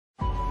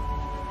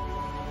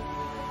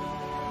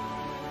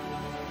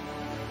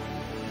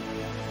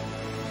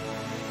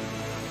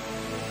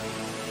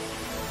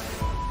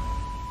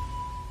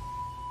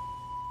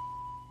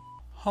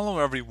Hello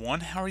everyone,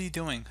 how are you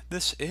doing?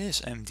 This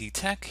is MD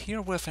Tech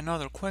here with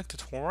another quick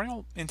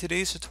tutorial. In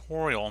today's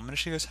tutorial, I'm going to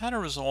show you guys how to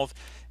resolve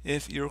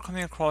if you're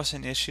coming across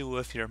an issue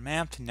with your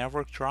mapped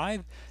network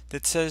drive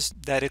that says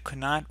that it could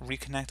not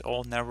reconnect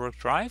all network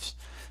drives.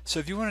 So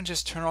if you want to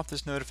just turn off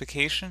this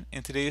notification,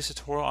 in today's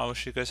tutorial I will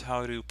show you guys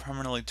how to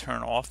permanently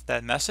turn off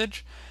that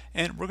message.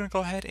 And we're going to go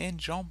ahead and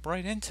jump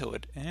right into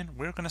it. And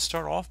we're going to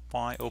start off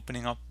by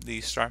opening up the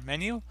Start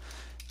menu,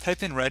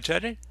 type in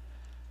regedit.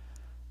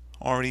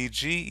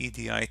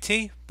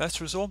 REGEDIT.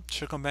 Best result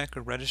should come back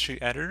with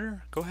Registry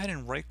Editor. Go ahead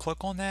and right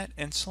click on that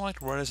and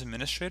select Run as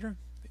Administrator.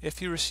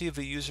 If you receive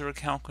a user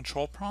account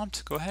control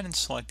prompt, go ahead and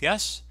select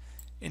Yes.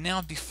 And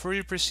now before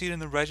you proceed in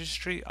the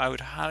registry, I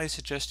would highly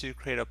suggest you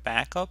create a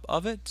backup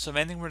of it. So if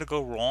anything were to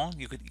go wrong,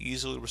 you could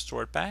easily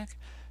restore it back.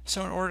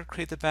 So in order to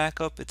create the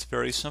backup, it's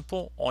very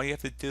simple. All you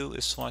have to do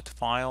is select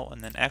File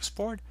and then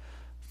Export.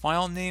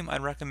 File name,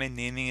 I'd recommend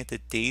naming it the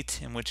date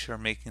in which you're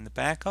making the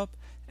backup.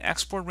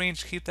 Export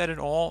range, keep that at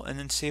all, and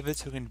then save it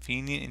to a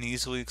convenient and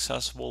easily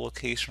accessible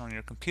location on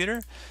your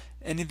computer.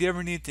 And if you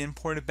ever need to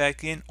import it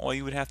back in, all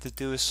you would have to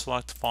do is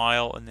select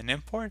File and then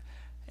Import,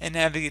 and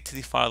navigate to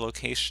the file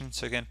location.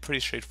 So again,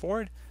 pretty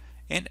straightforward.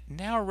 And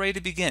now we're ready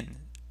to begin.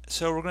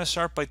 So we're going to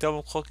start by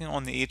double clicking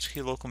on the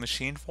HK local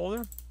machine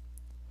folder.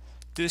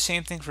 Do the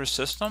same thing for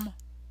system.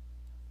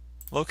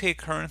 Locate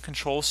current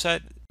control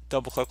set,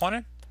 double click on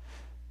it.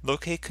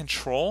 Locate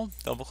control,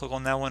 double click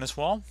on that one as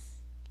well.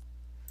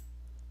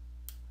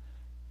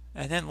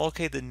 And then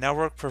locate the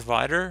network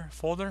provider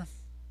folder.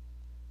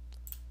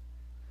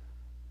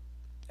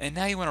 And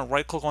now you want to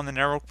right click on the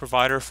network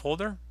provider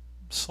folder,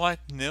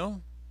 select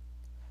new,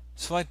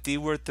 select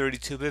DWORD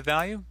 32-bit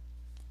value.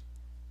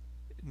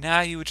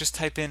 Now you would just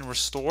type in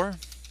restore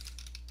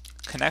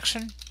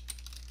connection.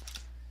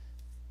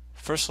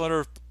 First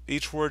letter of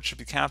each word should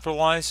be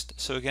capitalized.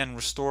 So again,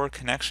 restore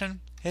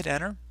connection, hit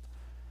enter.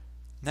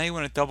 Now you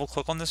want to double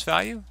click on this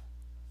value.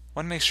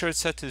 Want to make sure it's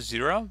set to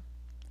 0.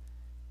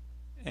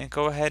 And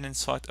go ahead and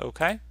select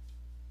OK.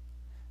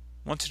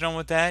 Once you're done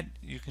with that,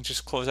 you can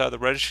just close out the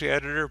registry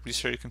editor,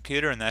 restart your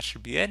computer, and that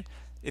should be it.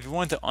 If you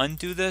want to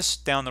undo this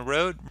down the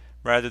road,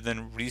 rather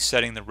than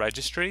resetting the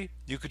registry,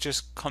 you could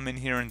just come in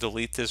here and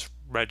delete this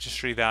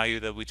registry value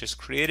that we just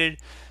created.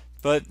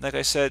 But like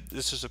I said,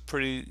 this is a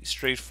pretty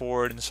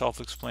straightforward and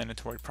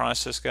self-explanatory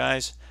process,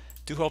 guys.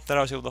 Do hope that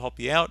I was able to help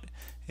you out,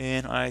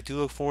 and I do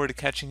look forward to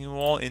catching you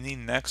all in the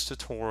next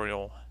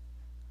tutorial.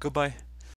 Goodbye.